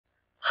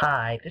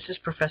Hi, this is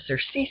Professor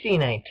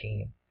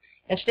CC19,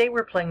 and today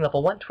we're playing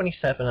level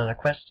 127 on a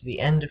quest to the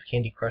end of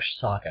Candy Crush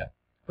Saga,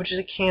 which is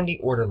a candy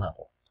order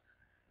level.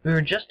 We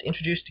were just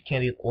introduced to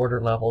candy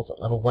order levels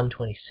at level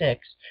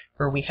 126,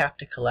 where we have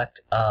to collect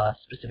a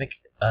specific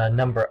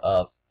number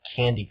of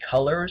candy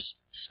colors,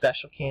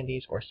 special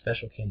candies, or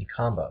special candy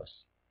combos.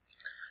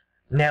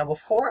 Now,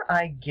 before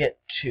I get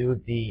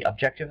to the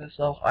objective of this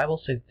level, I will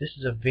say that this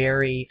is a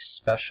very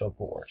special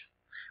board.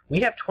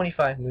 We have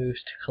 25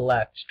 moves to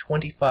collect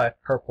 25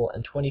 purple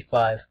and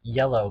 25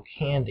 yellow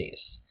candies.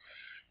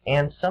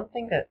 And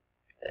something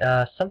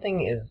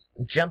is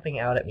jumping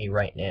out at me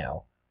right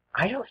now.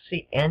 I don't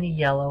see any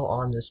yellow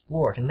on this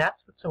board, and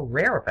that's what's so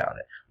rare about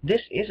it.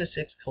 This is a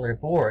 6-color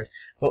board,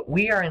 but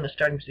we are in the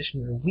starting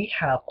position where we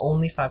have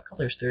only 5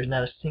 colors. There's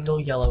not a single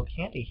yellow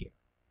candy here.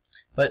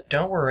 But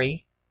don't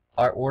worry,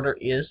 our order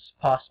is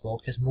possible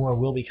because more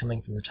will be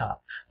coming from the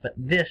top. But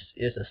this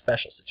is a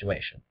special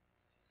situation.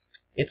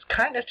 It's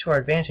kind of to our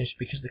advantage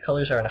because the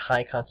colors are in a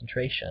high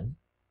concentration.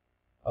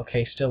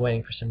 Okay, still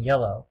waiting for some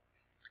yellow.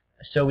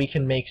 So we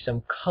can make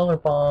some color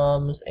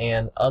bombs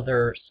and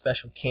other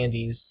special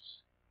candies.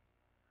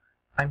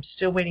 I'm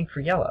still waiting for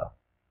yellow.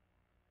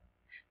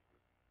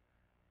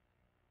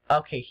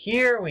 Okay,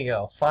 here we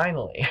go,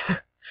 finally.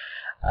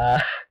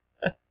 That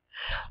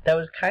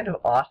was kind of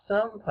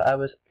awesome. I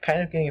was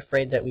kind of getting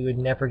afraid that we would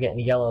never get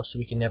any yellow, so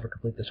we can never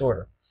complete this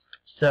order.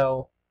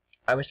 So,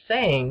 I was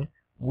saying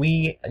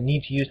we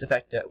need to use the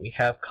fact that we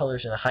have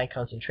colors in a high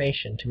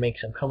concentration to make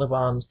some color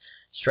bombs,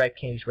 striped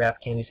candies,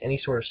 wrapped candies, any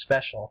sort of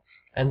special,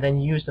 and then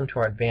use them to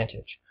our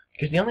advantage.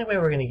 Because the only way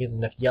we're going to get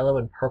enough yellow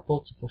and purple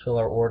to fulfill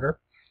our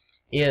order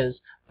is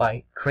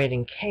by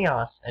creating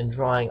chaos and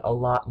drawing a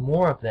lot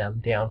more of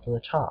them down from the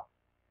top.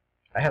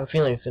 I have a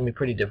feeling it's going to be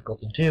pretty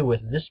difficult to do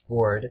with this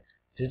board,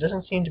 because it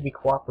doesn't seem to be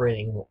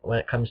cooperating when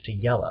it comes to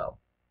yellow.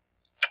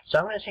 So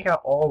I'm going to take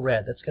out all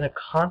red. That's going to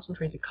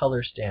concentrate the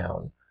colors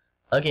down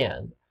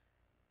again.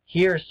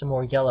 Here's some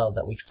more yellow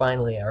that we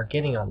finally are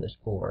getting on this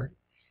board.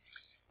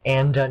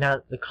 And now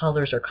that the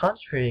colors are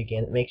concentrated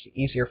again, it makes it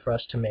easier for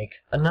us to make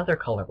another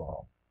color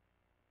ball.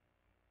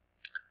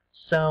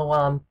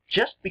 So,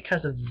 just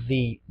because of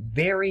the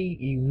very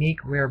unique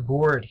rare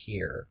board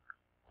here,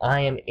 I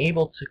am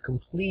able to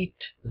complete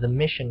the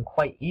mission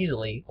quite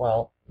easily.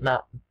 Well,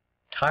 not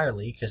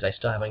entirely, because I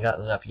still haven't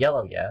gotten enough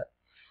yellow yet.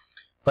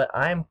 But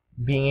I'm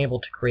being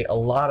able to create a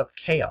lot of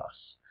chaos.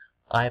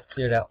 I've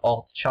cleared out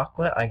all the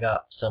chocolate. I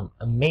got some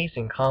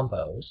amazing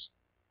combos.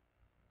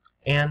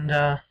 And,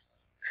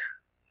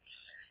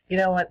 you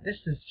know what? This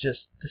is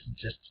just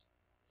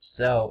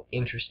so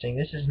interesting.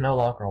 This is no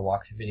longer a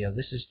walkthrough video.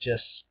 This is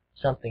just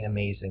something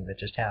amazing that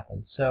just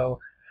happened. So,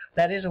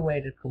 that is a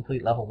way to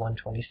complete level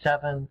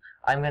 127.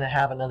 I'm going to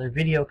have another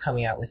video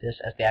coming out with this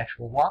as the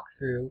actual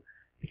walkthrough,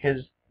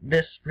 because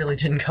this really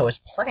didn't go as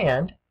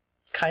planned.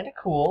 Kind of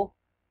cool.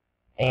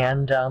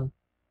 And,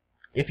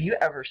 if you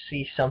ever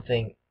see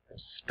something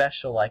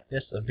special like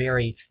this, a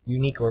very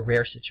unique or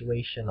rare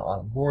situation on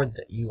a board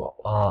that you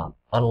on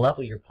a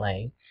level you're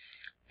playing,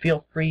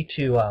 feel free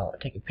to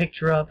take a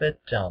picture of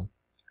it,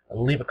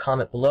 leave a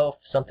comment below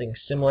if something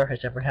similar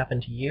has ever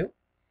happened to you.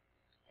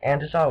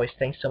 And as always,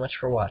 thanks so much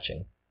for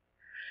watching.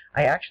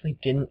 I actually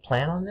didn't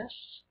plan on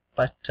this,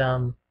 but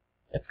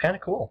it's kind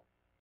of cool.